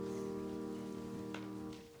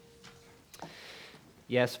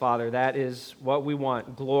Yes, Father, that is what we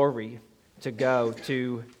want. Glory to go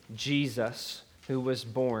to Jesus, who was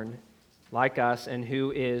born like us and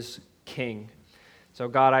who is King. So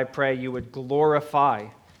God, I pray you would glorify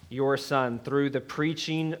your Son through the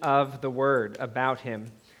preaching of the word about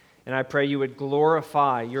him. And I pray you would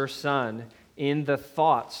glorify your Son in the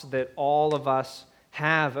thoughts that all of us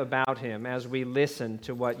have about him as we listen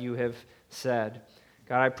to what you have said.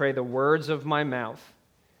 God, I pray the words of my mouth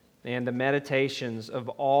and the meditations of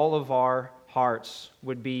all of our hearts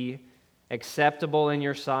would be acceptable in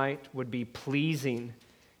your sight, would be pleasing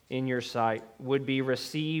in your sight, would be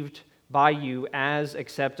received by you as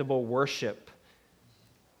acceptable worship.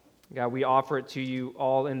 God, we offer it to you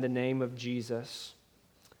all in the name of Jesus.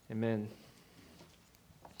 Amen.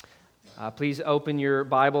 Please open your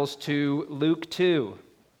Bibles to Luke 2.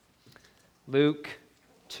 Luke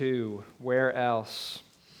 2. Where else?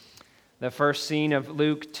 The first scene of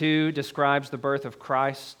Luke 2 describes the birth of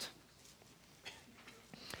Christ.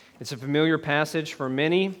 It's a familiar passage for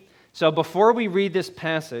many. So before we read this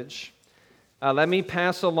passage, let me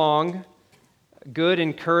pass along good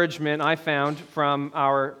encouragement I found from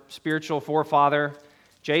our spiritual forefather,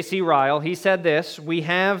 J.C. Ryle. He said this: we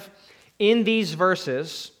have in these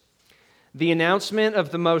verses the announcement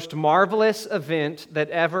of the most marvelous event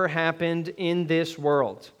that ever happened in this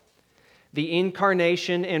world, the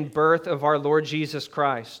incarnation and birth of our Lord Jesus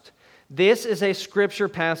Christ. This is a scripture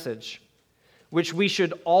passage which we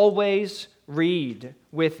should always read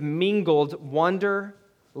with mingled wonder,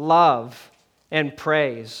 love, and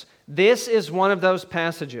praise. This is one of those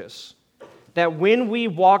passages that when we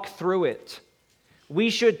walk through it, we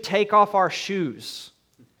should take off our shoes,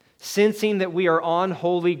 sensing that we are on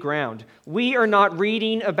holy ground. We are not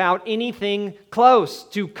reading about anything close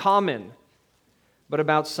to common, but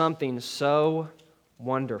about something so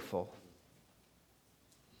wonderful.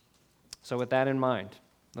 So with that in mind,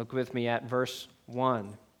 look with me at verse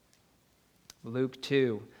 1. Luke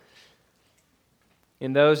 2.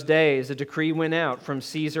 In those days, a decree went out from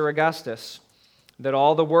Caesar Augustus that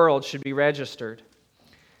all the world should be registered.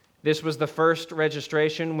 This was the first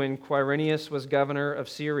registration when Quirinius was governor of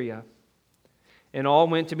Syria. And all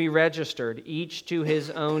went to be registered, each to his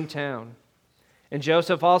own town. And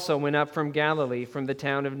Joseph also went up from Galilee, from the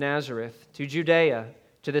town of Nazareth, to Judea,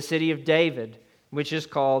 to the city of David, which is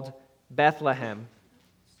called Bethlehem,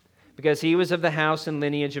 because he was of the house and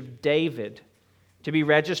lineage of David, to be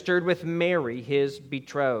registered with Mary, his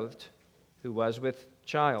betrothed, who was with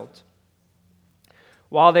child.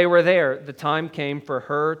 While they were there, the time came for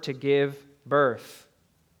her to give birth.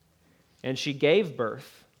 And she gave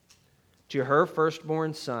birth to her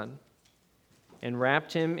firstborn son, and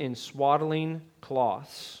wrapped him in swaddling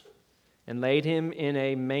cloths, and laid him in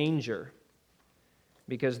a manger,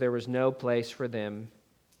 because there was no place for them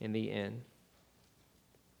in the inn.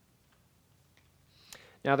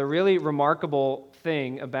 Now, the really remarkable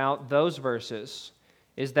thing about those verses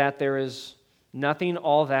is that there is nothing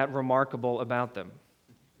all that remarkable about them.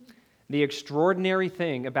 The extraordinary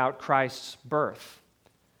thing about Christ's birth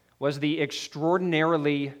was the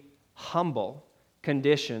extraordinarily humble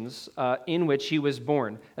conditions in which he was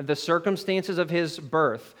born. The circumstances of his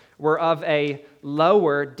birth were of a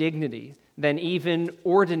lower dignity than even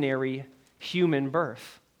ordinary human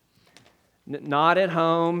birth. Not at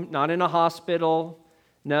home, not in a hospital,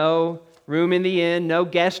 no room in the inn, no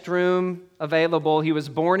guest room available. He was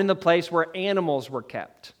born in the place where animals were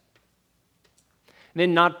kept.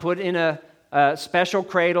 Then not put in a special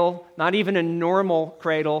cradle, not even a normal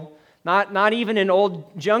cradle, not even an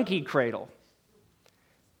old junkie cradle.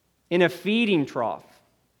 In a feeding trough,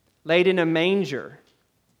 laid in a manger.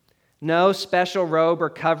 No special robe or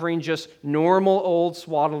covering, just normal old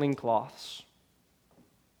swaddling cloths.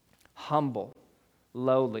 Humble,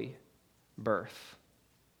 lowly birth.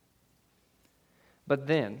 But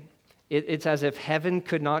then, it's as if heaven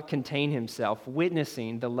could not contain himself,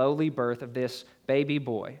 witnessing the lowly birth of this baby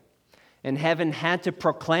boy. And heaven had to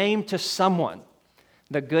proclaim to someone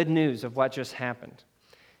the good news of what just happened.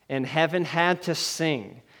 And heaven had to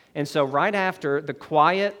sing. And so right after the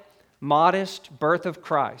quiet, modest birth of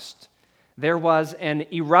Christ, there was an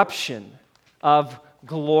eruption of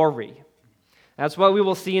glory. That's what we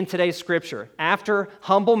will see in today's scripture. After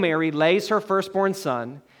humble Mary lays her firstborn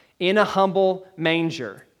son in a humble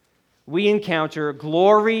manger, we encounter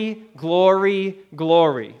glory, glory,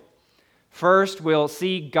 glory. First, we'll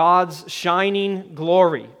see God's shining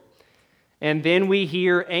glory. And then we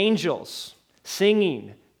hear angels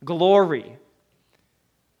singing glory.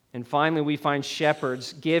 And finally, we find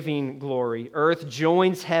shepherds giving glory. Earth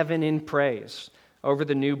joins heaven in praise over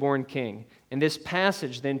the newborn king. And this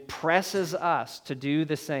passage then presses us to do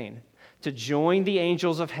the same, to join the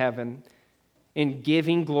angels of heaven in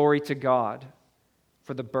giving glory to God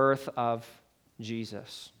for the birth of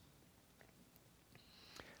Jesus.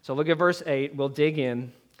 So look at verse 8. We'll dig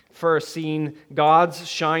in. First, seeing God's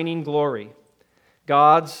shining glory.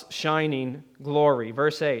 God's shining glory.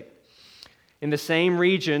 Verse 8. In the same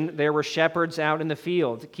region, there were shepherds out in the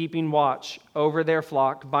field, keeping watch over their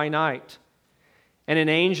flock by night. And an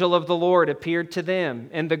angel of the Lord appeared to them,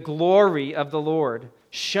 and the glory of the Lord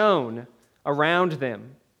shone around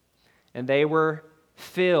them. And they were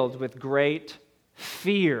filled with great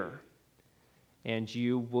fear. And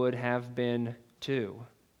you would have been too.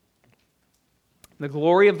 The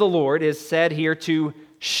glory of the Lord is said here to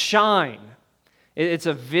shine. It's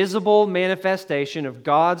a visible manifestation of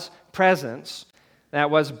God's presence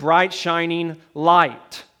that was bright, shining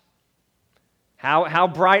light. How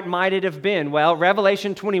bright might it have been? Well,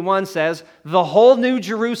 Revelation 21 says the whole New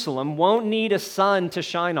Jerusalem won't need a sun to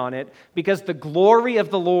shine on it because the glory of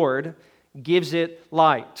the Lord gives it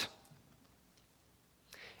light.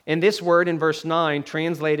 And this word in verse 9,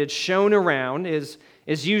 translated shone around, is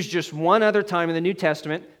used just one other time in the New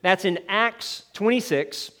Testament. That's in Acts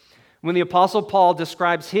 26, when the Apostle Paul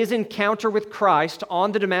describes his encounter with Christ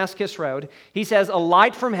on the Damascus Road. He says, a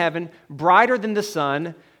light from heaven, brighter than the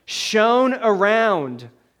sun, shone around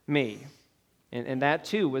me. And that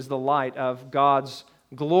too was the light of God's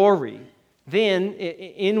glory. Then,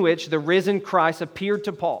 in which the risen Christ appeared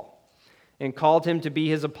to Paul and called him to be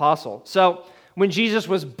his apostle. So, when Jesus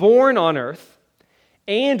was born on earth,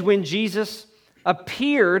 and when Jesus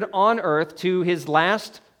appeared on earth to his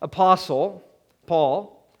last apostle,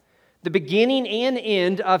 Paul, the beginning and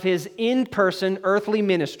end of his in-person earthly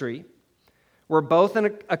ministry were both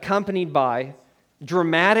accompanied by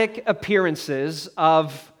dramatic appearances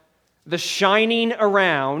of the shining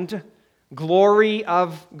around glory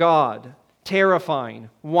of God, terrifying,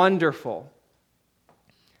 wonderful.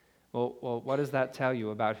 Well, what does that tell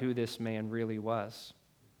you about who this man really was?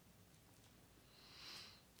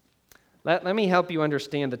 Let me help you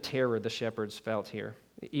understand the terror the shepherds felt here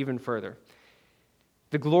even further.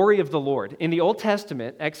 The glory of the Lord. In the Old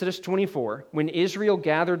Testament, Exodus 24, when Israel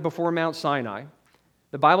gathered before Mount Sinai,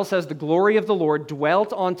 the Bible says the glory of the Lord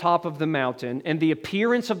dwelt on top of the mountain, and the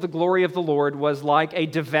appearance of the glory of the Lord was like a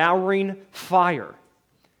devouring fire.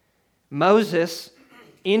 Moses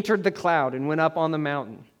entered the cloud and went up on the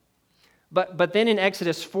mountain. But then in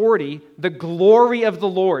Exodus 40, the glory of the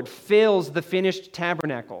Lord fills the finished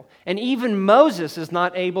tabernacle. And even Moses is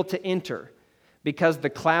not able to enter because the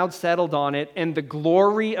cloud settled on it and the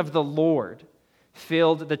glory of the Lord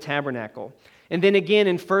filled the tabernacle. And then again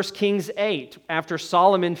in 1 Kings 8, after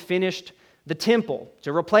Solomon finished the temple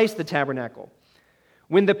to replace the tabernacle,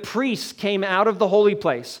 when the priests came out of the holy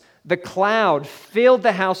place, the cloud filled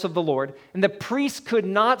the house of the Lord, and the priests could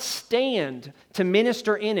not stand to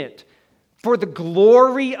minister in it, for the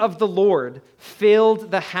glory of the Lord filled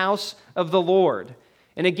the house of the Lord.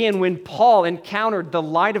 And again, when Paul encountered the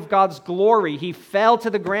light of God's glory, he fell to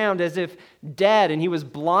the ground as if dead, and he was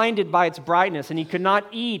blinded by its brightness, and he could not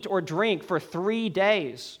eat or drink for 3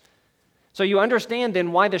 days. So you understand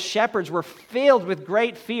then why the shepherds were filled with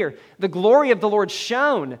great fear. The glory of the Lord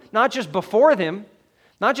shone, not just before them,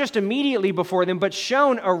 not just immediately before them, but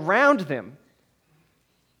shone around them.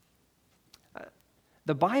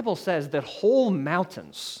 The Bible says that whole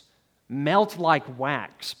mountains melt like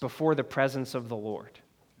wax before the presence of the Lord.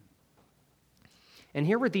 And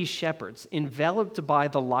here were these shepherds, enveloped by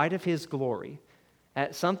the light of his glory,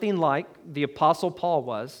 at something like the Apostle Paul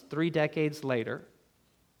was 3 decades later.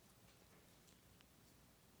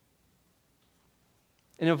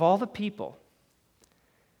 And of all the people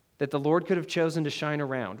that the Lord could have chosen to shine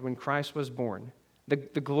around when Christ was born, the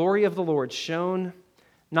glory of the Lord shone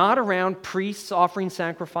not around priests offering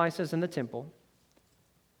sacrifices in the temple,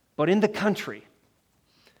 but in the country,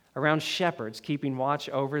 around shepherds keeping watch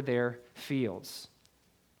over their fields.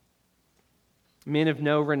 Men of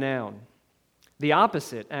no renown. The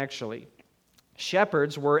opposite, actually.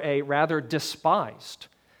 Shepherds were a rather despised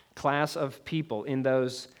class of people in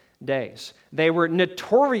those days. They were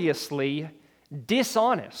notoriously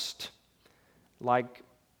dishonest, like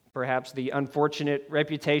perhaps the unfortunate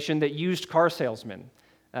reputation that used car salesmen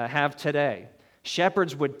have today.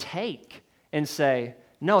 Shepherds would take and say,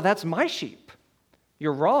 "No, that's my sheep.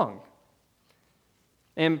 You're wrong."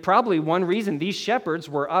 And probably one reason these shepherds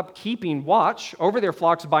were up keeping watch over their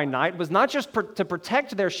flocks by night was not just to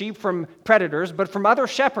protect their sheep from predators, but from other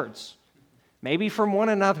shepherds, maybe from one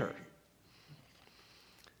another.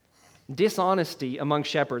 Dishonesty among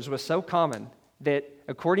shepherds was so common that,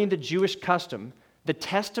 according to Jewish custom, the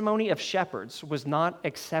testimony of shepherds was not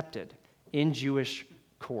accepted in Jewish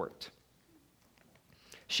court.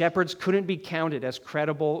 Shepherds couldn't be counted as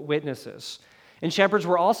credible witnesses. And shepherds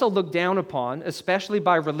were also looked down upon, especially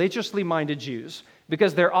by religiously minded Jews,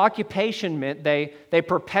 because their occupation meant they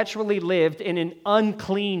perpetually lived in an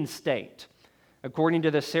unclean state, according to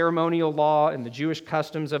the ceremonial law and the Jewish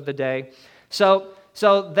customs of the day. So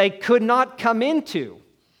they could not come into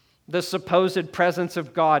the supposed presence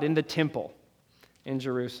of God in the temple in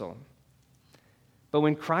Jerusalem. But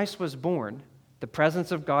when Christ was born, the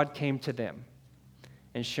presence of God came to them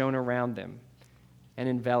and shone around them and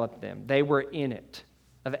enveloped them. They were in it.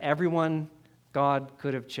 Of everyone God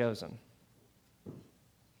could have chosen,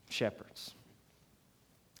 shepherds.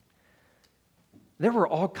 There were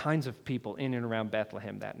all kinds of people in and around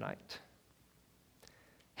Bethlehem that night.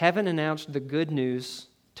 Heaven announced the good news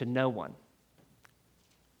to no one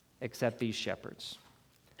except these shepherds.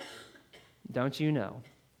 Don't you know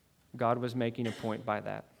God was making a point by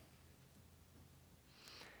that?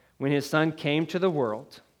 When his son came to the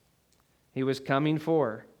world, he was coming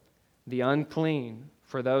for the unclean,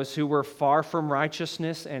 for those who were far from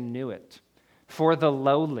righteousness and knew it, for the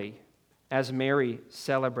lowly, as Mary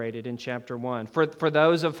celebrated in chapter 1, for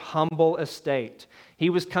those of humble estate.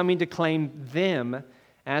 He was coming to claim them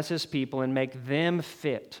as his people and make them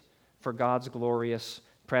fit for God's glorious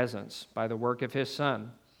presence by the work of his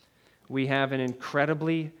Son. We have an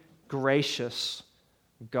incredibly gracious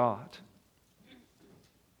God.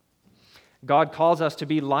 God calls us to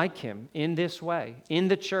be like him in this way, in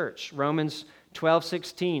the church. Romans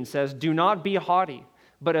 12:16 says, "Do not be haughty,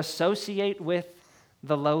 but associate with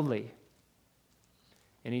the lowly."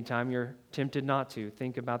 Anytime you're tempted not to,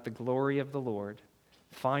 think about the glory of the Lord,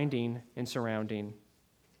 finding and surrounding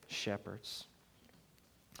shepherds.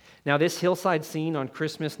 Now, this hillside scene on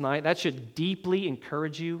Christmas night, that should deeply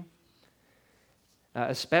encourage you,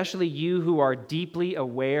 especially you who are deeply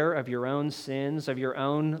aware of your own sins, of your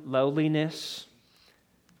own lowliness.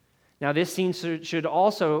 Now, this scene should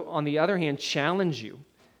also, on the other hand, challenge you.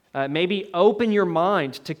 Maybe open your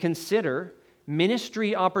mind to consider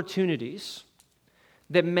ministry opportunities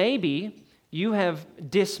that maybe you have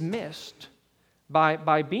dismissed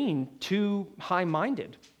by being too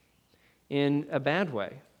high-minded in a bad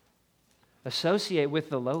way. Associate with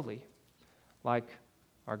the lowly like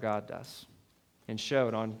our God does and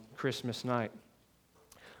showed on Christmas night.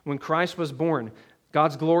 When Christ was born,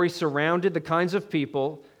 God's glory surrounded the kinds of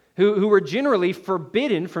people who were generally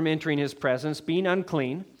forbidden from entering his presence, being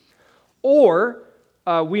unclean, or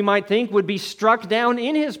we might think would be struck down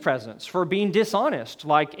in his presence for being dishonest,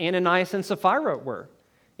 like Ananias and Sapphira were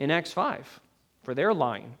in Acts 5, for their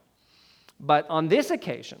lying. But on this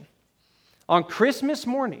occasion, on Christmas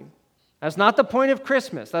morning, that's not the point of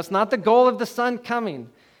Christmas. That's not the goal of the Son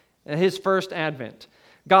coming, his first advent.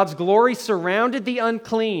 God's glory surrounded the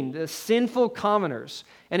unclean, the sinful commoners,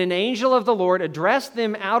 and an angel of the Lord addressed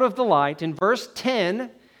them out of the light. In verse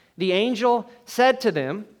 10, the angel said to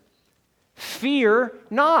them, "Fear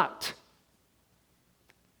not,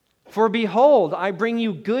 for behold, I bring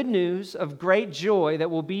you good news of great joy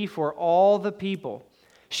that will be for all the people."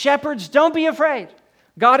 Shepherds, don't be afraid.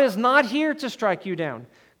 God is not here to strike you down.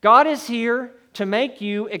 God is here to make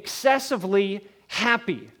you excessively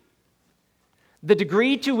happy. The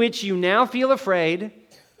degree to which you now feel afraid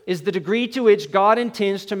is the degree to which God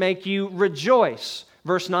intends to make you rejoice.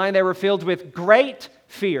 Verse 9, they were filled with great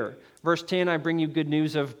fear. Verse 10, I bring you good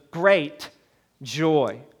news of great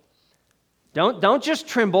joy. Don't just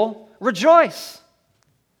tremble, rejoice.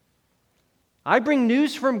 I bring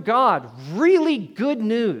news from God, really good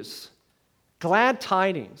news, glad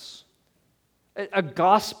tidings. A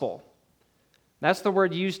gospel. That's the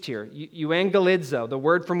word used here. Euangelizo, the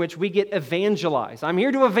word from which we get evangelize. I'm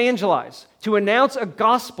here to evangelize, to announce a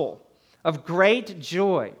gospel of great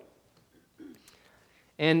joy.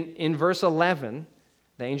 And in verse 11,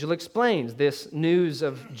 the angel explains this news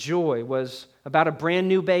of joy was about a brand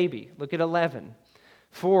new baby. Look at 11.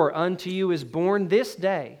 "For unto you is born this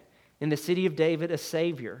day in the city of David a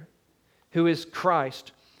Savior, who is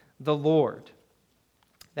Christ the Lord."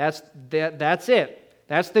 That's it.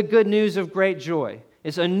 That's the good news of great joy.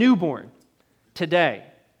 It's a newborn today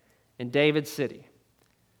in David's city.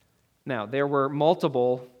 Now, there were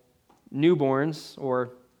multiple newborns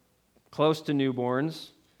or close to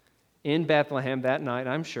newborns in Bethlehem that night,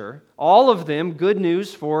 I'm sure. All of them good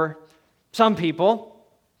news for some people.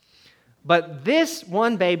 But this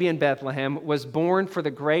one baby in Bethlehem was born for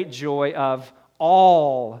the great joy of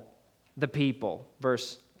all the people.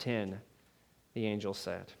 Verse 10. The angel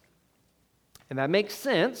said. And that makes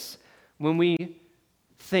sense when we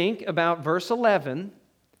think about verse 11,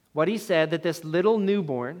 what he said, that this little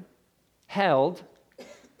newborn held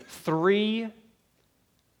 3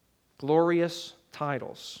 glorious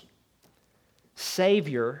titles: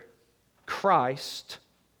 Savior, Christ,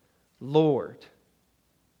 Lord.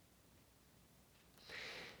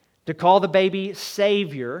 To call the baby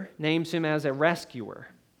Savior names him as a rescuer,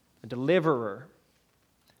 a deliverer,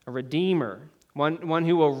 a redeemer, one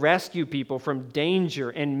who will rescue people from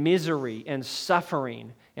danger and misery and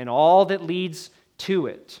suffering and all that leads to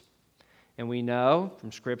it. And we know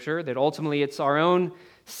from Scripture that ultimately it's our own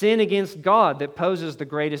sin against God that poses the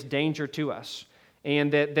greatest danger to us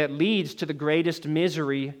and that leads to the greatest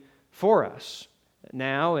misery for us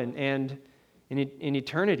now and in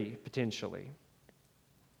eternity, potentially.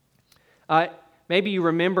 Maybe you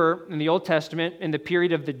remember in the Old Testament, in the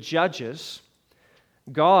period of the Judges,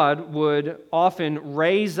 God would often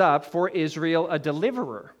raise up for Israel a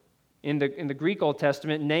deliverer. In the Greek Old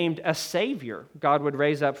Testament, named a Savior, God would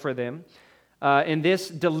raise up for them. And this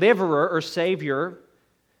deliverer or Savior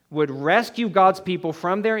would rescue God's people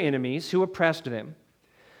from their enemies who oppressed them.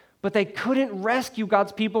 But they couldn't rescue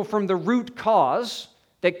God's people from the root cause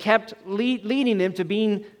that kept leading them to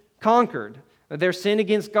being conquered, their sin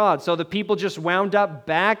against God. So the people just wound up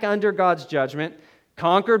back under God's judgment,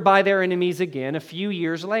 conquered by their enemies again a few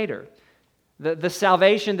years later. The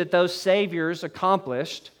salvation that those saviors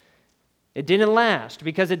accomplished, it didn't last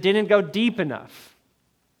because it didn't go deep enough.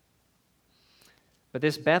 But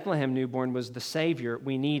this Bethlehem newborn was the Savior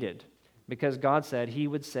we needed because God said He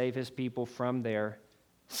would save His people from their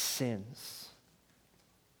sins.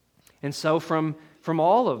 And so from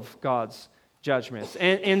all of God's judgments,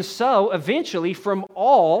 and so eventually from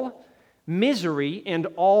all misery and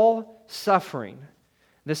all suffering,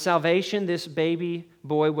 the salvation this baby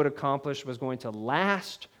boy would accomplish was going to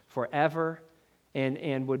last forever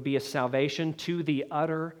and would be a salvation to the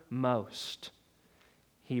uttermost,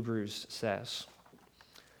 Hebrews says.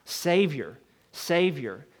 Savior,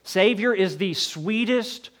 Savior. Savior is the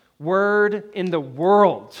sweetest word in the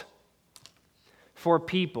world for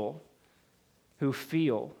people who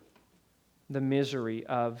feel the misery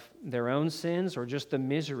of their own sins or just the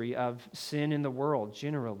misery of sin in the world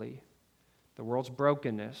generally. The world's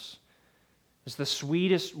brokenness. It's the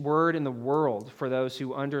sweetest word in the world for those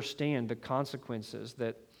who understand the consequences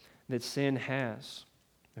that sin has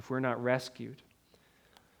if we're not rescued.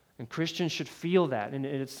 And Christians should feel that, and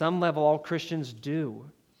at some level all Christians do.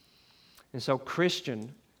 And so,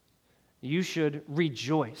 Christian, you should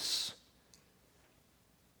rejoice.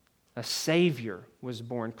 A Savior was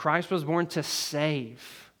born. Christ was born to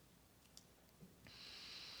save.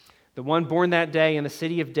 The one born that day in the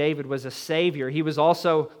city of David was a Savior. He was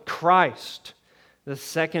also Christ. The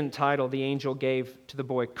second title the angel gave to the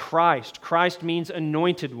boy, Christ. Christ means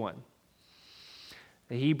anointed one.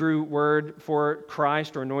 The Hebrew word for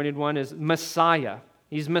Christ or anointed one is Messiah.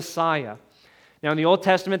 He's Messiah. Now in the Old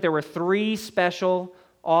Testament there were 3 special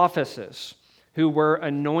offices who were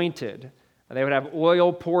anointed. They would have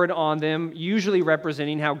oil poured on them, usually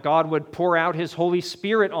representing how God would pour out His Holy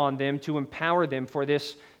Spirit on them to empower them for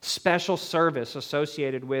this special service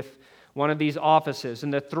associated with one of these offices.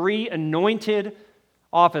 And the 3 anointed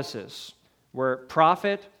offices were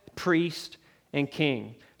prophet, priest, and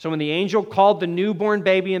king. So when the angel called the newborn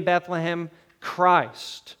baby in Bethlehem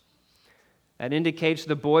Christ, that indicates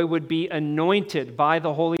the boy would be anointed by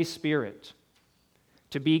the Holy Spirit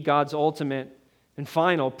to be God's ultimate and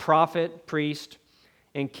final prophet, priest,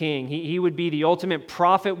 and king. He would be the ultimate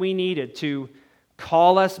prophet we needed to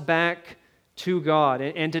call us back to God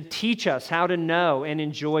and to teach us how to know and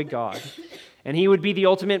enjoy God. And He would be the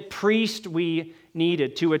ultimate priest we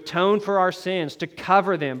needed to atone for our sins, to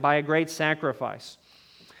cover them by a great sacrifice.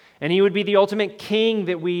 And He would be the ultimate king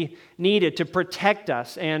that we needed to protect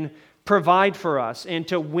us and provide for us and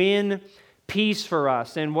to win peace for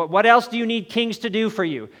us. And what else do you need kings to do for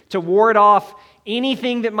you? To ward off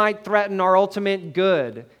anything that might threaten our ultimate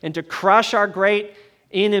good and to crush our great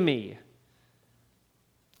enemy.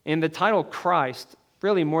 And the title Christ,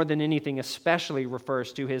 really more than anything, especially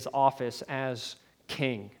refers to His office as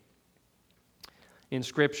king. In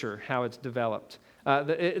Scripture, how it's developed.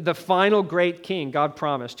 The final great king, God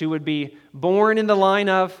promised, who would be born in the line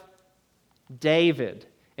of David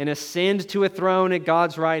and ascend to a throne at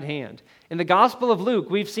God's right hand. In the Gospel of Luke,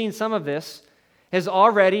 we've seen some of this, has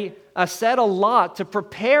already said a lot to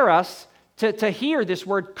prepare us to hear this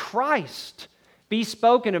word Christ be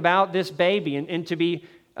spoken about this baby and to be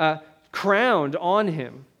crowned on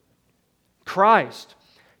Him. Christ.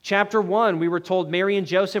 Chapter 1, we were told Mary and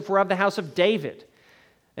Joseph were of the house of David.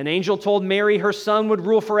 An angel told Mary her son would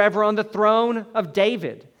rule forever on the throne of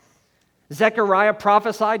David. Zechariah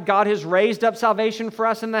prophesied God has raised up salvation for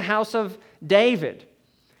us in the house of David.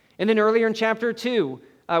 And then earlier in chapter 2,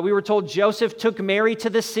 we were told Joseph took Mary to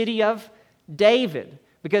the city of David,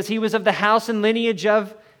 because he was of the house and lineage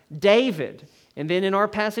of David. And then in our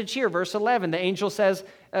passage here, verse 11, the angel says,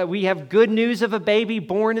 we have good news of a baby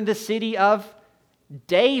born in the city of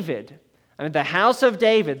David. I mean, the house of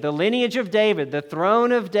David, the lineage of David, the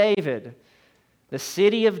throne of David, the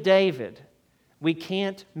city of David. We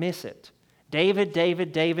can't miss it. David,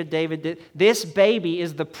 David, David, David. This baby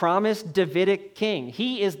is the promised Davidic king.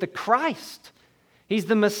 He is the Christ. He's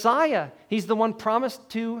the Messiah. He's the one promised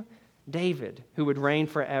to David who would reign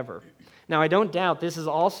forever. Now, I don't doubt this is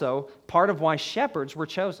also part of why shepherds were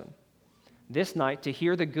chosen this night to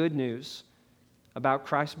hear the good news about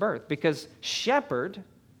Christ's birth, because shepherd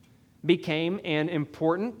became an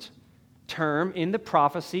important term in the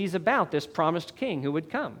prophecies about this promised king who would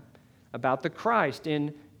come, about the Christ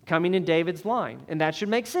coming in David's line. And that should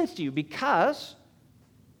make sense to you, because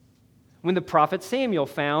when the prophet Samuel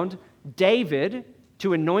found David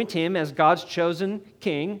to anoint him as God's chosen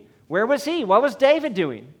king, where was he? What was David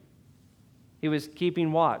doing? He was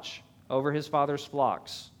keeping watch over his father's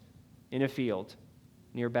flocks in a field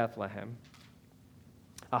near Bethlehem.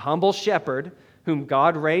 A humble shepherd whom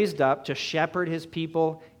God raised up to shepherd his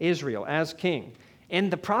people Israel as king. And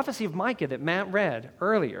the prophecy of Micah that Matt read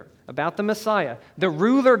earlier about the Messiah, the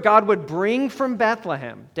ruler God would bring from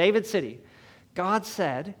Bethlehem, David's city, God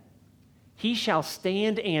said, he shall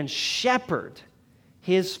stand and shepherd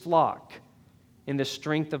his flock in the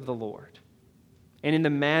strength of the Lord and in the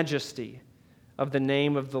majesty of the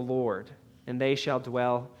name of the Lord, and they shall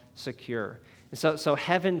dwell secure. And so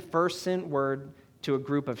heaven first sent word to a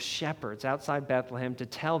group of shepherds outside Bethlehem to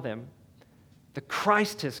tell them the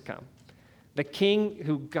Christ has come, the king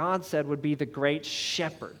who God said would be the great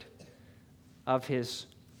shepherd of his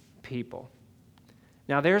people.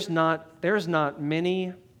 Now, there's not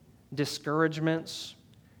many discouragements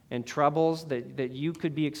and troubles that you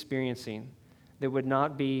could be experiencing that would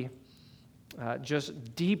not be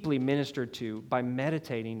just deeply ministered to by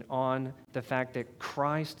meditating on the fact that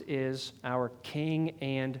Christ is our King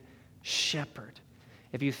and Shepherd.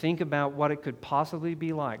 If you think about what it could possibly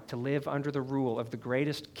be like to live under the rule of the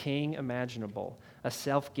greatest king imaginable, a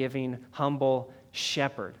self-giving, humble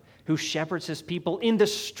shepherd who shepherds his people in the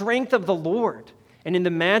strength of the Lord and in the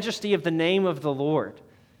majesty of the name of the Lord,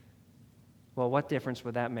 well, what difference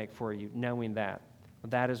would that make for you, knowing that? Well,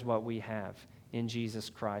 that is what we have in Jesus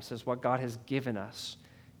Christ, is what God has given us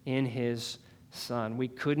in his Son. We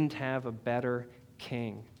couldn't have a better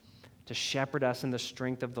king to shepherd us in the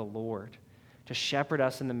strength of the Lord, to shepherd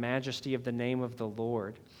us in the majesty of the name of the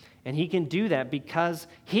Lord. And he can do that because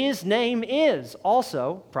his name is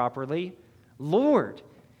also properly Lord.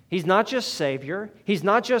 He's not just Savior. He's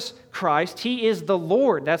not just Christ. He is the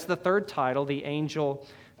Lord. That's the third title the angel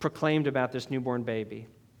proclaimed about this newborn baby.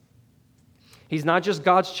 He's not just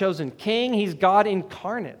God's chosen king. He's God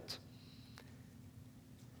incarnate.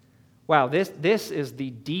 Wow, this is the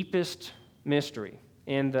deepest mystery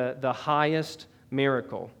and the highest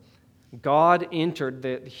miracle. God entered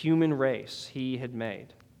the human race he had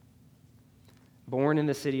made. Born in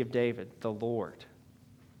the city of David, the Lord.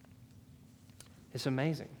 It's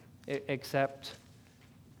amazing, except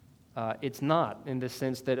it's not, in the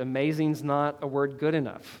sense that amazing's not a word good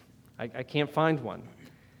enough. I can't find one.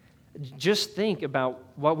 Just think about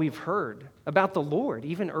what we've heard about the Lord,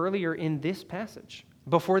 even earlier in this passage.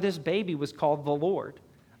 Before this baby was called the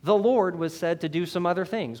Lord was said to do some other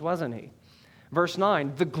things, wasn't he? Verse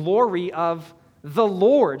 9, the glory of the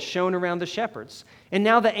Lord shone around the shepherds. And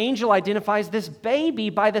now the angel identifies this baby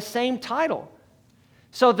by the same title.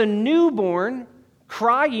 So the newborn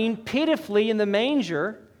crying pitifully in the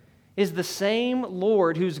manger is the same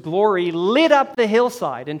Lord whose glory lit up the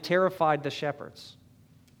hillside and terrified the shepherds.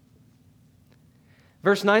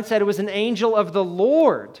 Verse 9 said it was an angel of the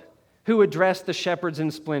Lord who addressed the shepherds in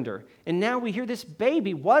splendor. And now we hear this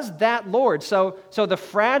baby was that Lord. So the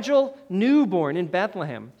fragile newborn in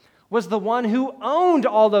Bethlehem was the one who owned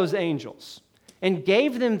all those angels and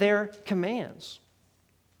gave them their commands.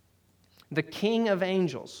 The King of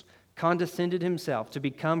angels condescended himself to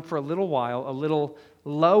become for a little while a little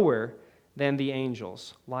lower than the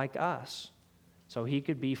angels, like us, so he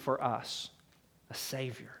could be for us a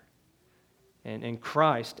Savior. And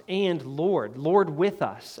Christ and Lord with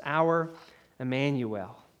us, our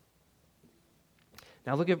Emmanuel.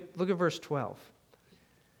 Now look at verse 12.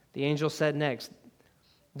 The angel said next,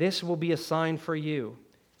 "This will be a sign for you.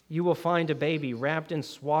 You will find a baby wrapped in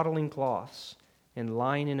swaddling cloths and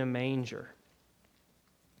lying in a manger."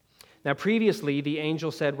 Now previously, the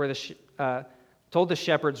angel said told the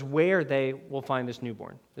shepherds where they will find this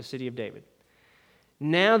newborn, the city of David.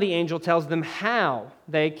 Now the angel tells them how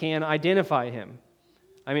they can identify him.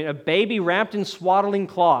 I mean, a baby wrapped in swaddling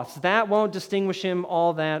cloths, that won't distinguish him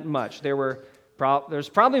all that much. There's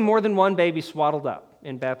probably more than one baby swaddled up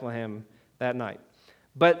in Bethlehem that night.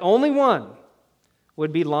 But only one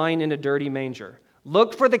would be lying in a dirty manger.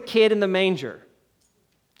 Look for the kid in the manger.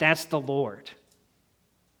 That's the Lord.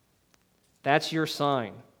 That's your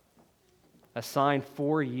sign. A sign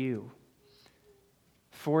for you.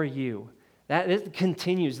 For you. That it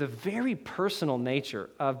continues the very personal nature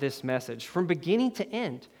of this message from beginning to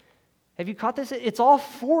end. Have you caught this? It's all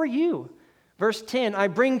for you. Verse 10, I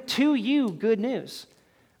bring to you good news.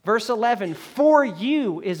 Verse 11, for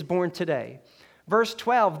you is born today. Verse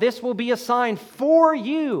 12, this will be a sign for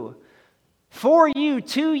you. For you,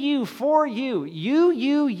 to you, for you.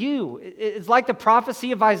 You. It's like the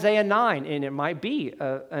prophecy of Isaiah 9, and it might be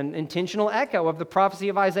an intentional echo of the prophecy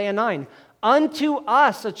of Isaiah 9. Unto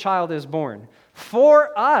us a child is born.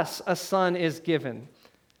 For us a son is given.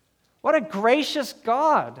 What a gracious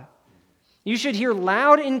God. You should hear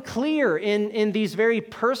loud and clear in these very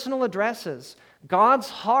personal addresses God's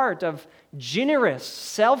heart of generous,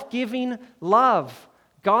 self-giving love.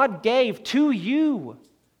 God gave to you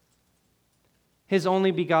His only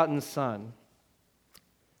begotten Son.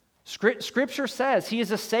 Scripture says He is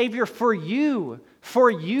a Savior for you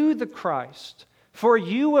the Christ, for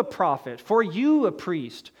you a prophet, for you a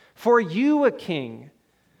priest, for you a king,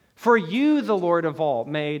 for you the Lord of all,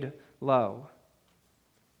 made low.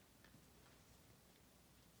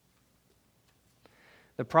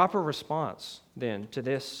 The proper response, then, to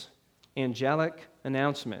this angelic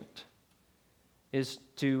announcement is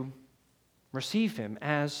to receive Him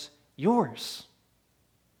as yours.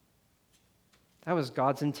 That was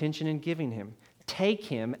God's intention in giving Him. Take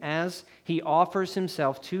Him as He offers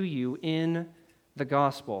Himself to you in the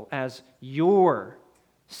gospel, as your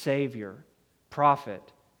Savior, prophet,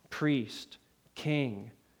 priest,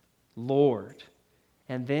 king, Lord,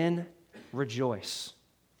 and then rejoice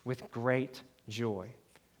with great joy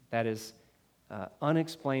that is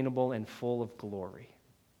unexplainable and full of glory.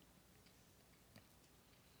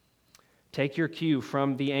 Take your cue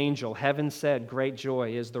from the angel. Heaven said great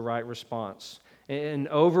joy is the right response. An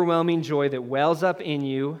overwhelming joy that wells up in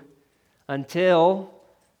you until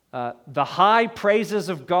the high praises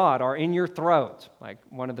of God are in your throat, like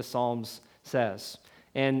one of the Psalms says.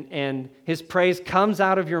 And His praise comes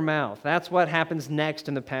out of your mouth. That's what happens next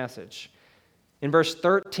in the passage. In verse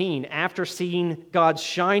 13, after seeing God's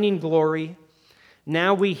shining glory,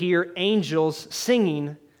 now we hear angels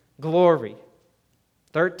singing glory.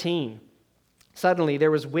 13, suddenly there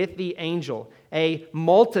was with the angel a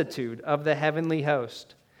multitude of the heavenly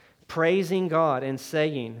host, praising God and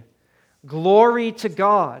saying, glory to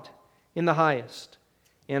God in the highest,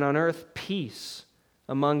 and on earth peace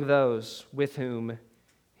among those with whom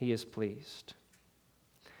He is pleased.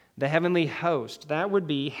 The heavenly host, that would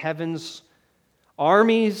be heaven's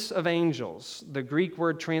armies of angels. The Greek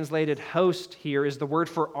word translated host here is the word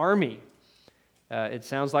for army. It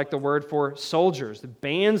sounds like the word for soldiers, the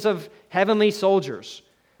bands of heavenly soldiers.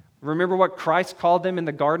 Remember what Christ called them in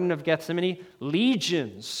the Garden of Gethsemane?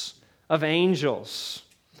 Legions of angels.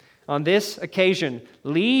 On this occasion,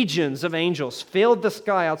 legions of angels filled the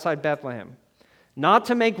sky outside Bethlehem, not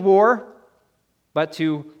to make war, but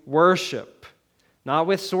to worship. Not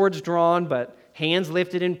with swords drawn, but hands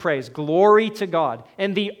lifted in praise. Glory to God.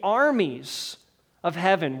 And the armies of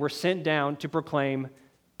heaven were sent down to proclaim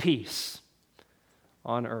peace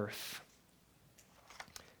on earth.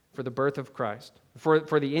 For the birth of Christ,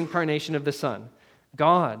 for the incarnation of the Son,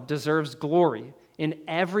 God deserves glory in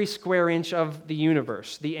every square inch of the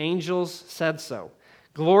universe. The angels said so.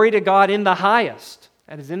 Glory to God in the highest,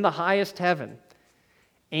 that is in the highest heaven,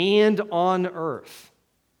 and on earth.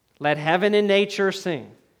 Let heaven and nature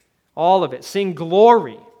sing. All of it. Sing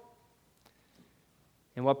glory.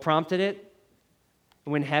 And what prompted it?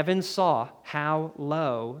 When heaven saw how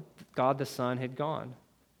low God the Son had gone,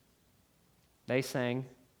 they sang,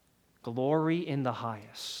 glory in the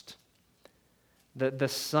highest. The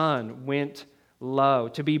Son went low,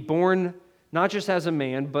 to be born not just as a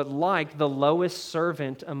man, but like the lowest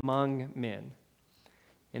servant among men,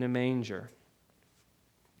 in a manger.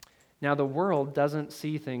 Now, the world doesn't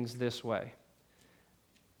see things this way.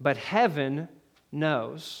 But heaven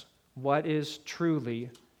knows what is truly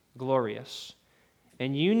glorious.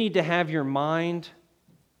 And you need to have your mind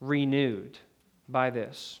renewed by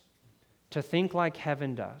this, to think like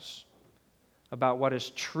heaven does about what is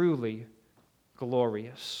truly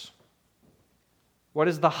glorious. What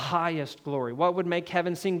is the highest glory? What would make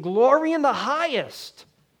heaven sing glory in the highest?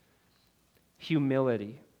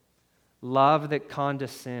 Humility, love that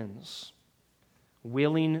condescends,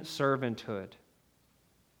 willing servanthood,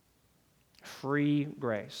 free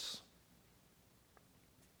grace.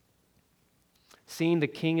 Seeing the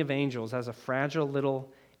King of Angels as a fragile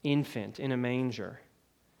little infant in a manger,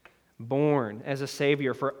 born as a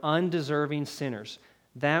Savior for undeserving sinners,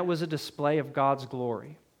 that was a display of God's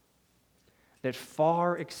glory that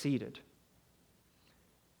far exceeded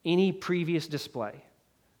any previous display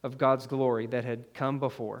of God's glory that had come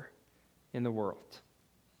before in the world.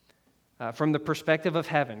 From the perspective of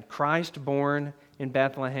heaven, Christ born in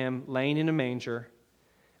Bethlehem, laying in a manger,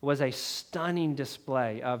 was a stunning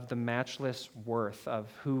display of the matchless worth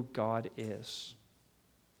of who God is.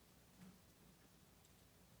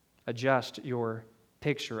 Adjust your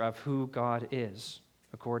picture of who God is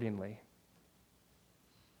accordingly.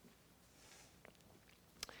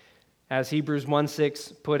 As Hebrews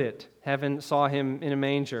 1:6 put it, heaven saw him in a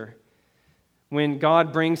manger. When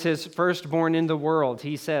God brings his firstborn into the world,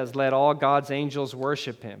 he says, "Let all God's angels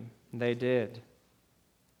worship him." They did.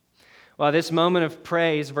 Well, this moment of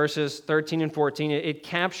praise, verses 13 and 14, it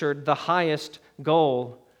captured the highest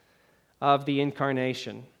goal of the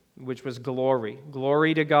incarnation, which was glory.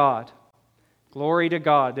 Glory to God. Glory to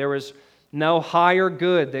God. There was no higher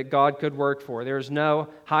good that God could work for. There was no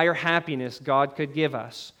higher happiness God could give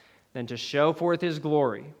us than to show forth his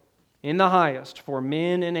glory in the highest for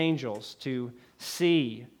men and angels to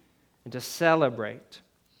see and to celebrate.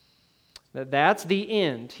 That's the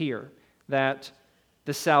end here, that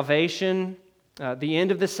the salvation, the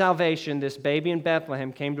end of the salvation this baby in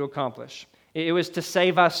Bethlehem came to accomplish. It was to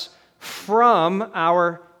save us from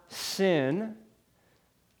our sin,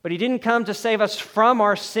 but he didn't come to save us from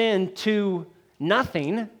our sin to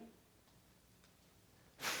nothing,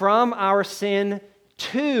 from our sin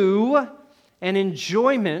to an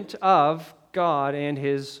enjoyment of God and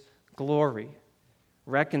his glory,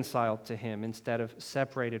 reconciled to him instead of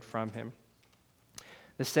separated from him.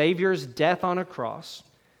 The Savior's death on a cross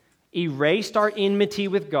erased our enmity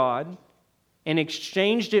with God and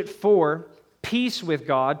exchanged it for peace with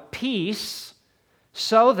God, peace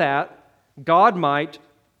so that God might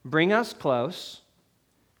bring us close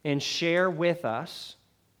and share with us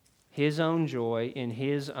his own joy in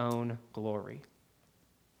his own glory.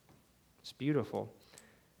 It's beautiful.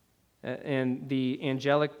 And the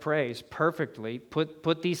angelic praise perfectly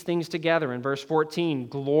put these things together in verse 14.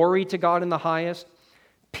 Glory to God in the highest,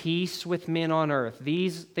 peace with men on earth.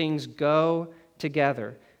 These things go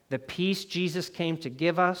together. The peace Jesus came to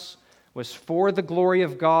give us was for the glory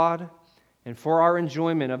of God and for our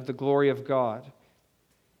enjoyment of the glory of God.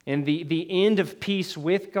 And the end of peace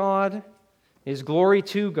with God is glory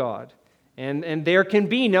to God. And there can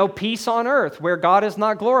be no peace on earth where God is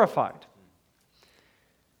not glorified.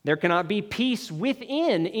 There cannot be peace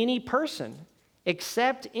within any person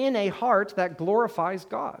except in a heart that glorifies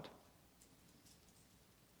God,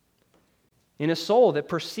 in a soul that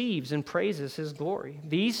perceives and praises his glory.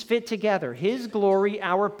 These fit together. His glory,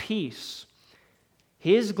 our peace.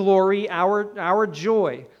 His glory, our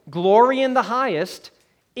joy. Glory in the highest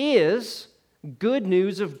is good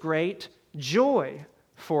news of great joy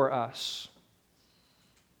for us.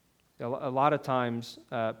 A lot of times,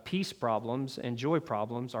 peace problems and joy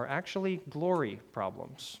problems are actually glory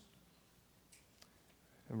problems.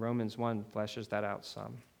 And Romans 1 fleshes that out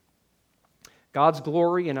some. God's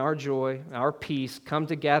glory and our joy, our peace, come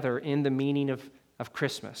together in the meaning of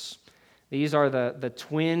Christmas. These are the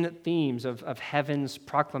twin themes of heaven's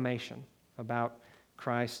proclamation about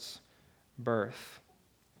Christ's birth.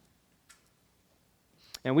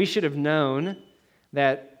 And we should have known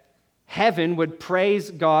that heaven would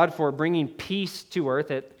praise God for bringing peace to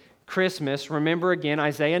earth at Christmas. Remember again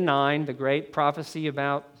Isaiah 9, the great prophecy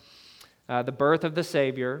about the birth of the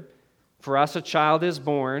Savior. For us a child is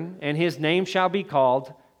born, and his name shall be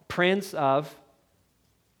called Prince of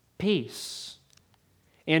Peace.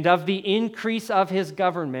 And of the increase of his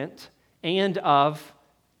government and of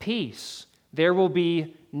peace, there will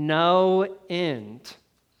be no end.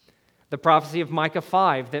 The prophecy of Micah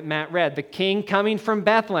 5 that Matt read, the king coming from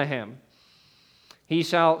Bethlehem. He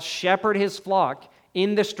shall shepherd his flock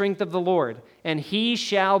in the strength of the Lord, and he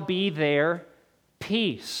shall be their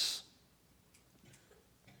peace.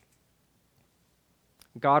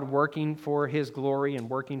 God working for his glory and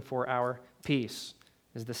working for our peace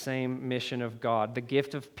is the same mission of God. The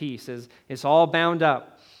gift of peace is all bound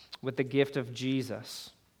up with the gift of Jesus.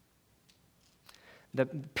 The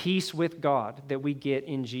peace with God that we get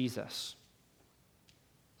in Jesus.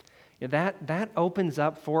 That opens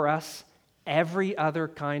up for us every other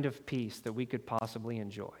kind of peace that we could possibly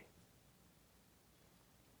enjoy.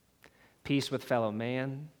 Peace with fellow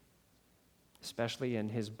man, especially in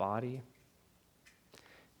his body.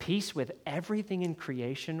 Peace with everything in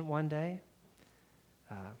creation one day.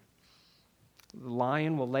 The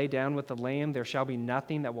lion will lay down with the lamb. There shall be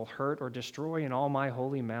nothing that will hurt or destroy in all my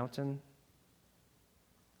holy mountain.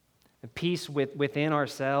 A peace within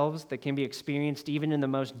ourselves that can be experienced even in the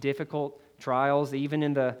most difficult trials, even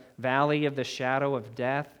in the valley of the shadow of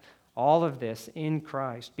death. All of this in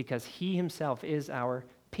Christ because he himself is our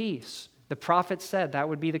peace. The prophet said that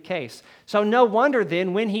would be the case. So no wonder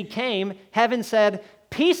then when he came, heaven said,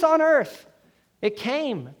 peace on earth. It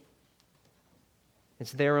came.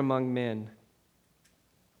 It's there among men.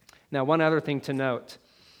 Now, one other thing to note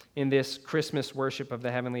in this Christmas worship of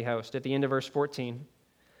the heavenly host, at the end of verse 14,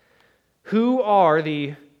 who are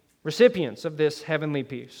the recipients of this heavenly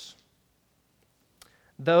peace?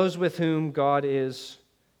 Those with whom God is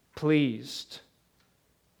pleased.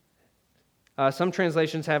 Some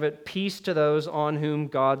translations have it, peace to those on whom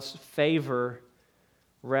God's favor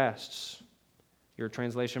rests. Your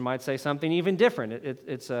translation might say something even different.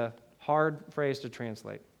 It's a hard phrase to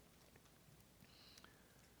translate.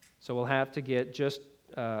 So we'll have to get just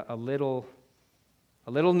a little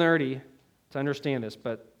nerdy to understand this,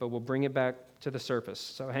 but we'll bring it back to the surface.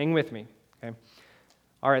 So hang with me, okay?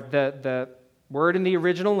 All right, the word in the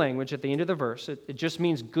original language at the end of the verse, it just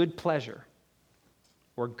means good pleasure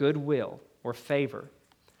or goodwill or favor.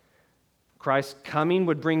 Christ's coming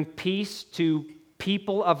would bring peace to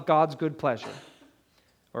people of God's good pleasure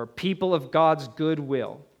or people of God's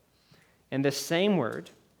goodwill. And the same word,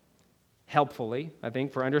 helpfully, I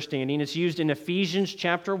think, for understanding, it's used in Ephesians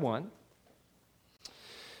chapter 1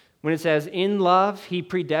 when it says, in love, he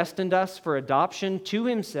predestined us for adoption to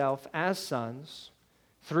himself as sons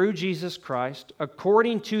through Jesus Christ,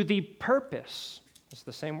 according to the purpose, it's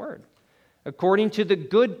the same word, according to the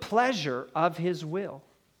good pleasure of his will.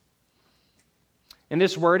 And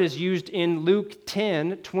this word is used in Luke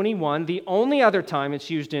 10:21, the only other time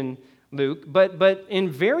it's used in Luke, but in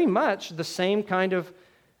very much the same kind of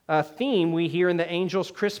theme we hear in the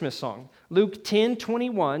angel's Christmas song. Luke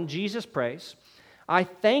 10:21, Jesus prays, I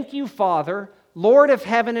thank you, Father, Lord of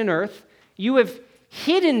heaven and earth, you have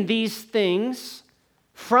hidden these things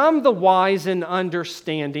from the wise and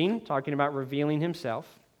understanding, talking about revealing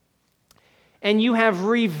himself, and you have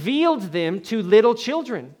revealed them to little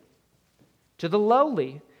children, to the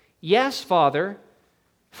lowly. Yes, Father,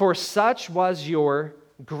 for such was your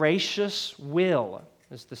gracious will.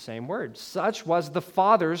 It's the same word. Such was the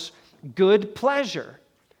Father's good pleasure.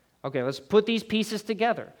 Okay, let's put these pieces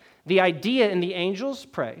together. The idea in the angel's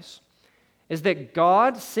praise is that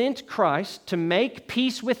God sent Christ to make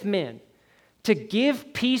peace with men, to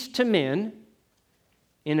give peace to men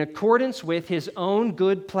in accordance with his own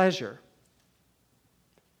good pleasure.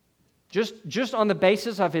 Just on the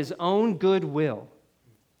basis of his own good will,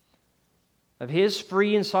 of his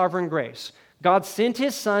free and sovereign grace. God sent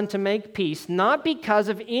his Son to make peace, not because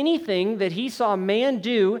of anything that he saw man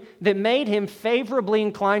do that made him favorably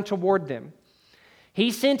inclined toward them.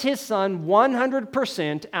 He sent his Son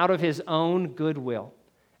 100% out of his own goodwill,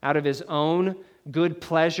 out of his own good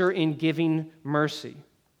pleasure in giving mercy.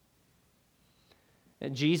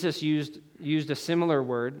 And Jesus used a similar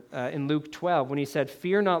word in Luke 12 when he said,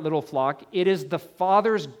 fear not, little flock, it is the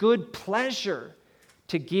Father's good pleasure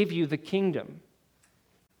to give you the kingdom.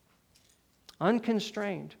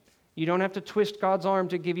 Unconstrained. You don't have to twist God's arm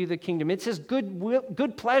to give you the kingdom. It's his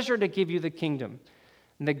good pleasure to give you the kingdom.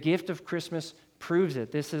 And the gift of Christmas proves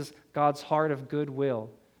it. This is God's heart of goodwill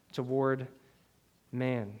toward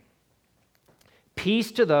man.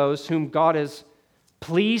 Peace to those whom God is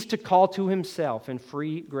pleased to call to himself in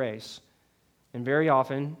free grace. And very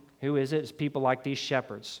often, who is it? It's people like these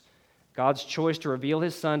shepherds. God's choice to reveal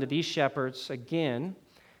his Son to these shepherds, again,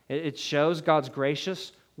 it shows God's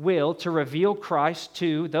gracious will to reveal Christ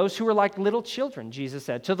to those who are like little children, Jesus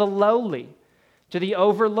said, to the lowly, to the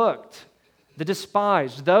overlooked, the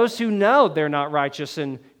despised, those who know they're not righteous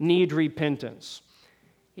and need repentance.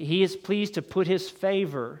 He is pleased to put his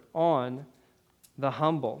favor on the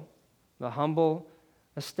humble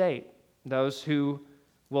estate, those who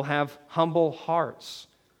will have humble hearts,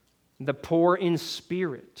 the poor in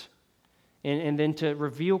spirit, and then to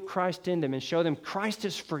reveal Christ in them and show them Christ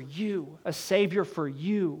is for you, a Savior for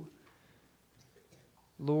you,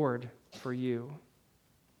 Lord for you.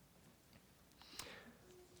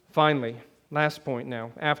 Finally, last point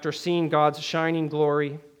now, after seeing God's shining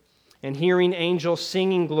glory and hearing angels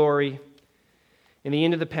singing glory, in the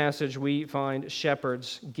end of the passage we find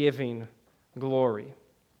shepherds giving glory.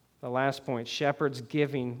 The last point, shepherds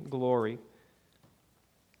giving glory.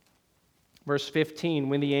 Verse 15,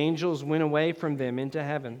 when the angels went away from them into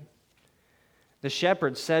heaven, the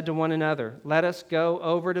shepherds said to one another, let us go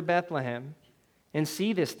over to Bethlehem and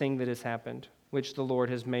see this thing that has happened, which the Lord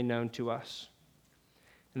has made known to us.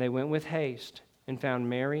 And they went with haste and found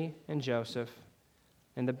Mary and Joseph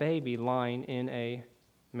and the baby lying in a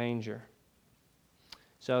manger.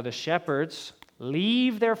 So the shepherds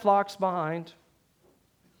leave their flocks behind,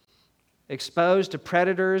 exposed to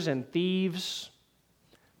predators and thieves,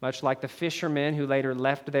 much like the fishermen who later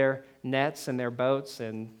left their nets and their boats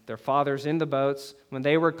and their fathers in the boats when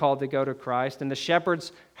they were called to go to Christ. And the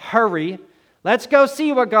shepherds hurry. Let's go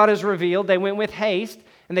see what God has revealed. They went with haste,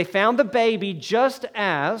 and they found the baby just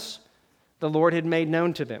as the Lord had made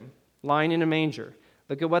known to them, lying in a manger.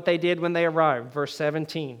 Look at what they did when they arrived. Verse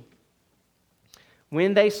 17.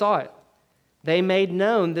 When they saw it, they made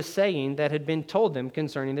known the saying that had been told them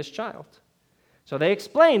concerning this child. So they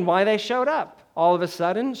explained why they showed up. All of a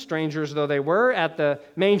sudden, strangers though they were, at the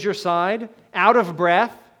manger side, out of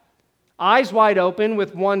breath, eyes wide open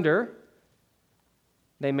with wonder,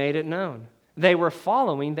 they made it known. They were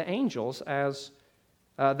following the angels as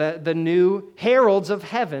the new heralds of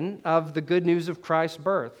heaven of the good news of Christ's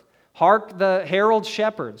birth. Hark, the herald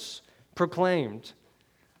shepherds proclaimed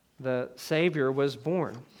the Savior was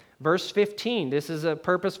born. Verse 15, this is a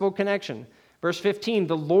purposeful connection. Verse 15,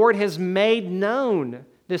 the Lord has made known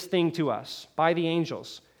this thing to us by the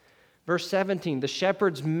angels. Verse 17, the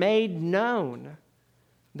shepherds made known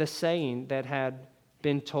the saying that had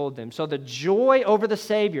been told them. So the joy over the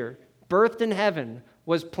Savior, birthed in heaven,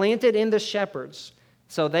 was planted in the shepherds.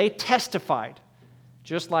 So they testified,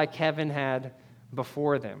 just like heaven had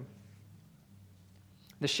before them.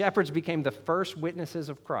 The shepherds became the first witnesses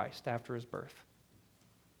of Christ after his birth.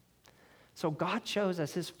 So God chose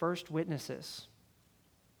as his first witnesses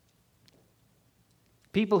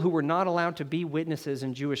people who were not allowed to be witnesses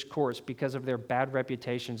in Jewish courts because of their bad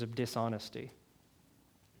reputations of dishonesty.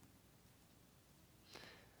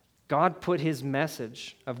 God put his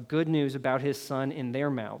message of good news about his Son in their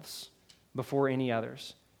mouths before any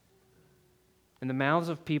others. In the mouths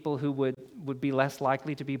of people who would be less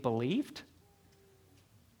likely to be believed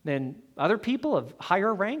than other people of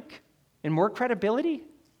higher rank and more credibility.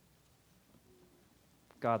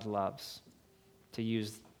 God loves to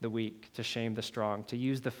use the weak to shame the strong, to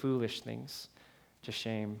use the foolish things to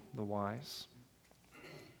shame the wise.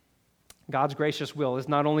 God's gracious will is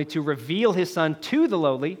not only to reveal his Son to the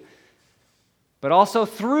lowly, but also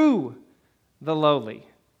through the lowly.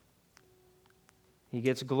 He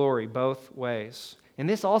gets glory both ways. And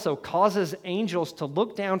this also causes angels to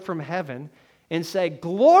look down from heaven and say,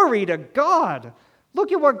 "Glory to God!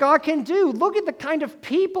 Look at what God can do. Look at the kind of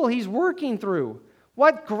people he's working through.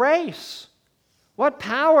 What grace! What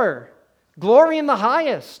power! Glory in the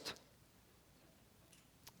highest."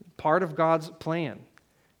 Part of God's plan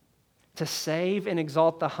to save and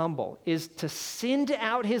exalt the humble is to send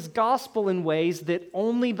out his gospel in ways that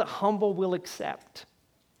only the humble will accept.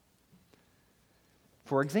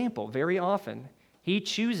 For example, very often, he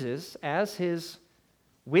chooses as his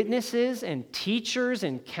witnesses and teachers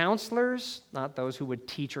and counselors, not those who would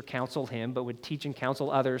teach or counsel him, but would teach and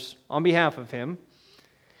counsel others on behalf of him.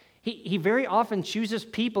 He very often chooses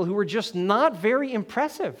people who are just not very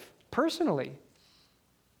impressive personally.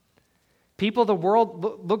 People the world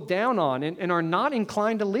look down on and are not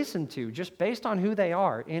inclined to listen to just based on who they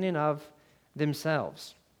are in and of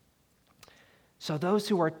themselves. So those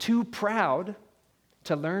who are too proud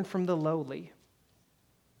to learn from the lowly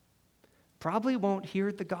probably won't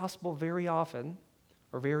hear the gospel very often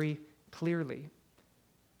or very clearly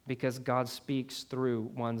because God speaks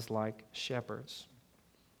through ones like shepherds.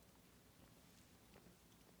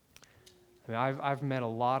 I mean, I've met a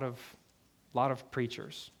lot of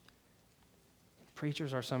preachers.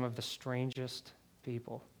 Preachers are some of the strangest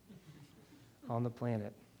people on the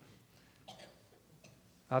planet.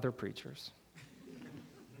 Other preachers.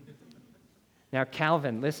 Now,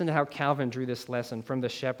 Calvin, listen to how Calvin drew this lesson from the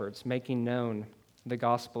shepherds, making known the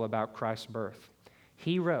gospel about Christ's birth.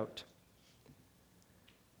 He wrote,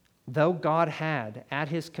 "Though God had, at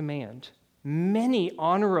his command, many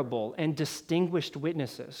honorable and distinguished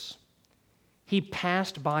witnesses, he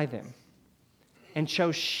passed by them and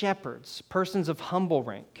chose shepherds, persons of humble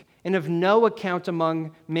rank, and of no account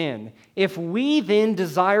among men. If we then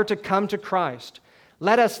desire to come to Christ,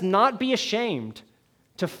 let us not be ashamed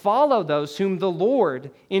to follow those whom the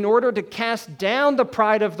Lord, in order to cast down the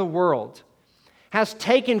pride of the world, has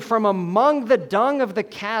taken from among the dung of the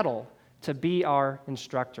cattle to be our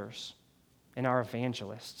instructors and our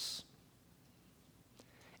evangelists."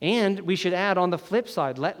 And we should add on the flip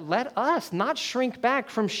side, let us not shrink back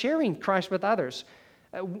from sharing Christ with others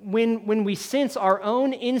when we sense our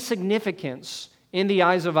own insignificance in the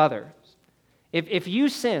eyes of others. If you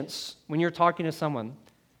sense when you're talking to someone,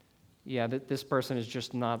 yeah, that this person is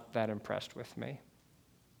just not that impressed with me,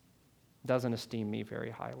 doesn't esteem me very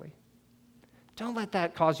highly. Don't let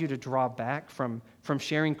that cause you to draw back from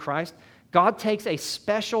sharing Christ. God takes a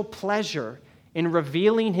special pleasure in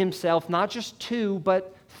revealing himself not just to,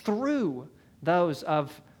 but through those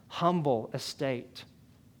of humble estate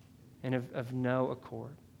and of no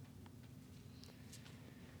accord.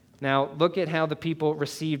 Now, look at how the people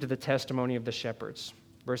received the testimony of the shepherds.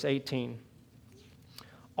 Verse 18.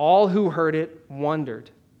 All who heard it wondered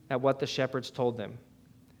at what the shepherds told them.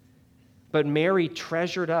 But Mary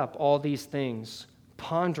treasured up all these things,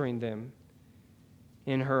 pondering them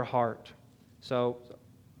in her heart. So,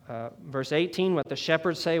 verse 18, what the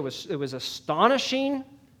shepherds say it was astonishing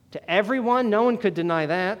to everyone. No one could deny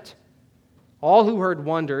that. All who heard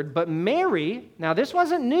wondered. But Mary, now this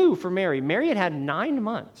wasn't new for Mary. Mary had had 9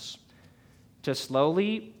 months to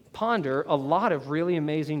slowly ponder a lot of really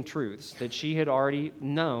amazing truths that she had already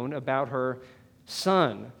known about her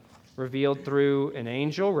son, revealed through an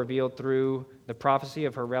angel, revealed through the prophecy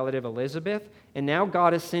of her relative Elizabeth. And now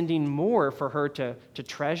God is sending more for her to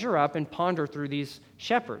treasure up and ponder through these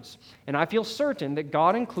shepherds. And I feel certain that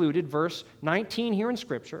God included verse 19 here in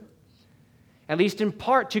Scripture, at least in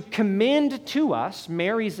part, to commend to us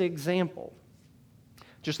Mary's example.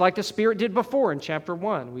 Just like the Spirit did before in chapter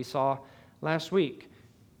 1, we saw last week.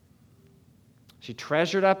 She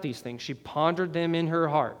treasured up these things. She pondered them in her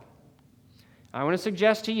heart. I want to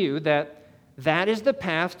suggest to you that that is the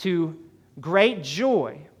path to great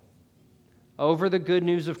joy over the good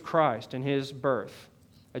news of Christ and his birth,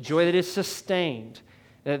 a joy that is sustained.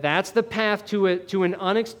 That's the path to an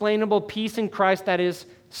unexplainable peace in Christ that is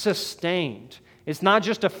sustained. It's not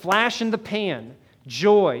just a flash in the pan,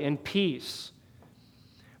 joy and peace.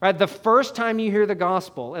 Right? The first time you hear the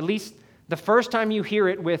gospel, at least the first time you hear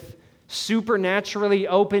it with supernaturally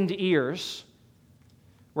opened ears,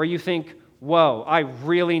 where you think, whoa, I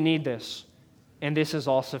really need this, and this is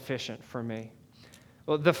all sufficient for me.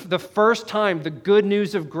 Well, the first time the good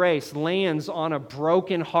news of grace lands on a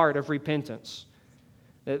broken heart of repentance,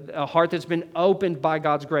 a heart that's been opened by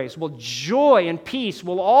God's grace, well, joy and peace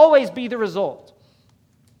will always be the result.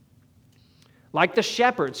 Like the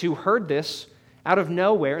shepherds who heard this out of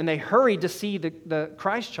nowhere, and they hurried to see the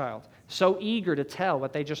Christ child, so eager to tell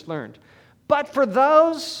what they just learned. But for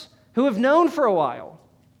those who have known for a while,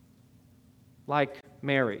 like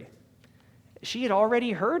Mary, she had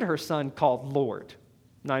already heard her son called Lord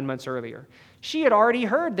 9 months earlier. She had already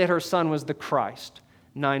heard that her son was the Christ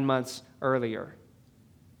 9 months earlier.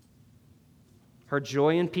 Her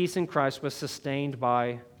joy and peace in Christ was sustained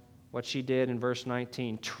by what she did in verse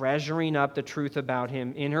 19, treasuring up the truth about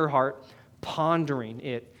him in her heart, pondering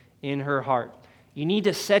it in her heart. You need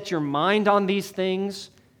to set your mind on these things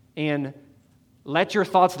and let your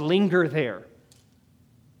thoughts linger there.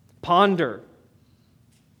 Ponder.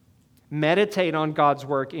 Meditate on God's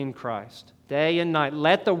work in Christ day and night.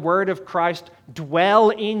 Let the word of Christ dwell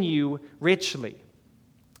in you richly.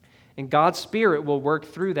 And God's Spirit will work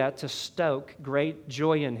through that to stoke great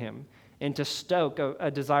joy in him and to stoke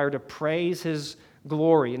a desire to praise his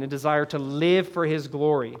glory and a desire to live for his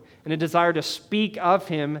glory and a desire to speak of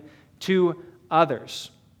him to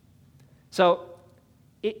others. So,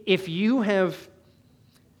 if you have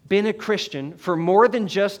been a Christian for more than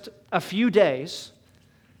just a few days,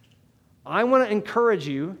 I want to encourage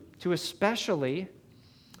you to especially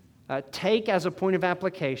take as a point of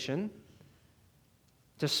application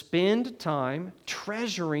to spend time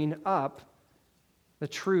treasuring up the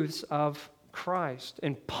truths of Christ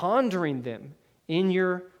and pondering them in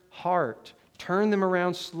your heart. Turn them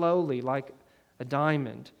around slowly like a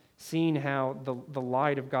diamond, seeing how the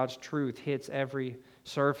light of God's truth hits every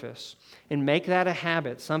surface. And make that a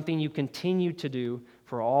habit, something you continue to do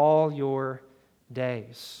for all your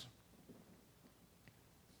days.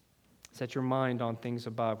 Set your mind on things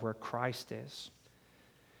above where Christ is.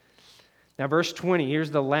 Now, verse 20,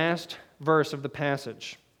 here's the last verse of the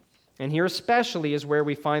passage. And here especially is where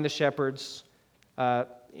we find the shepherds,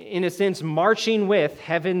 in a sense, marching with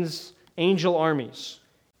heaven's angel armies,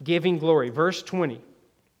 giving glory. Verse 20,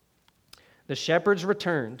 the shepherds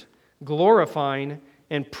returned, glorifying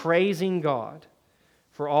and praising God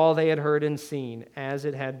for all they had heard and seen as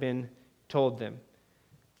it had been told them.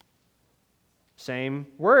 Same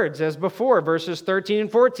words as before, verses 13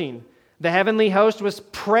 and 14. The heavenly host was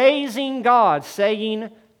praising God, saying,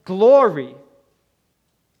 glory.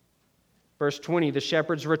 Verse 20, the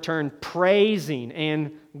shepherds returned, praising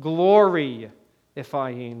and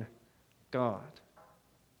glorifying God.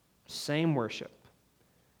 Same worship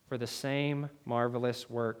for the same marvelous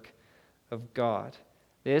work of God.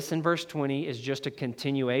 This, in verse 20, is just a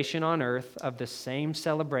continuation on earth of the same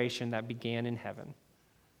celebration that began in heaven.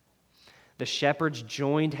 The shepherds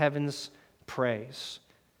joined heaven's praise.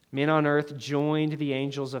 Men on earth joined the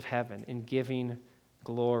angels of heaven in giving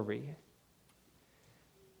glory.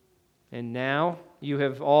 And now you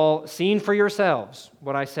have all seen for yourselves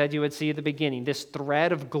what I said you would see at the beginning, this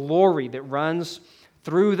thread of glory that runs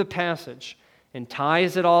through the passage and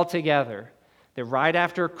ties it all together. That right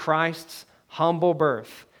after Christ's humble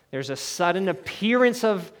birth, there's a sudden appearance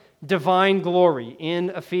of divine glory in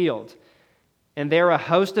a field. And there a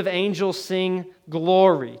host of angels sing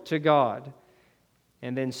glory to God.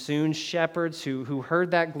 And then soon shepherds who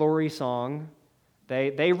heard that glory song,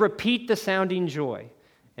 they repeat the sounding joy.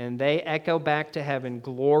 And they echo back to heaven,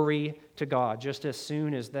 glory to God, just as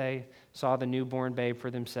soon as they saw the newborn babe for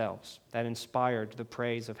themselves. That inspired the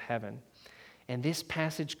praise of heaven. And this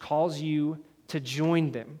passage calls you to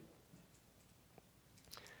join them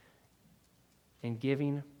in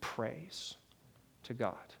giving praise to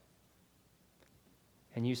God.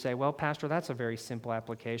 And you say, well, Pastor, that's a very simple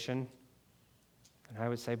application. And I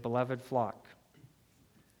would say, beloved flock,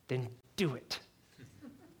 then do it.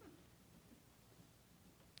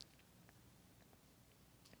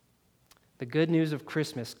 The good news of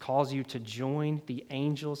Christmas calls you to join the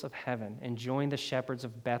angels of heaven and join the shepherds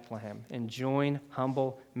of Bethlehem and join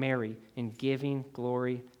humble Mary in giving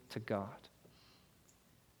glory to God.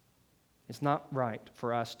 It's not right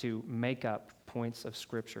for us to make up points of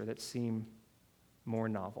Scripture that seem more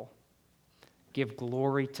novel. Give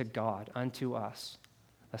glory to God. Unto us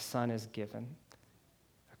a Son is given,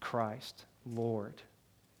 a Christ, Lord.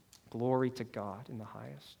 Glory to God in the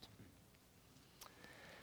highest.